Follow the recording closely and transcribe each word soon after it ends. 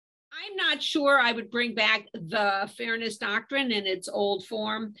I'm not sure I would bring back the Fairness Doctrine in its old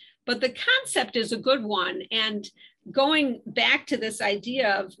form, but the concept is a good one. And going back to this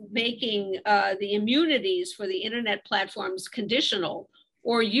idea of making the immunities for the internet platforms conditional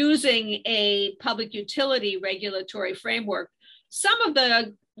or using a public utility regulatory framework, some of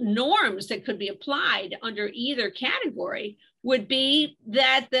the norms that could be applied under either category would be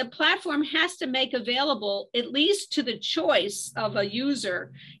that the platform has to make available, at least to the choice of a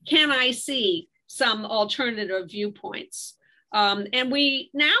user, can I see some alternative viewpoints? And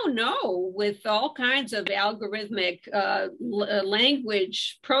we now know with all kinds of algorithmic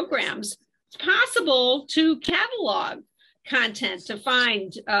language programs, it's possible to catalog content to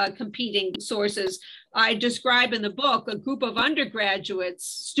find competing sources. I describe in the book a group of undergraduates,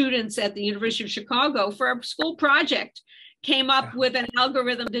 students at the University of Chicago, for a school project, came up with an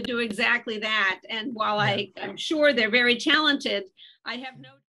algorithm to do exactly that. And while I'm sure they're very talented, I have no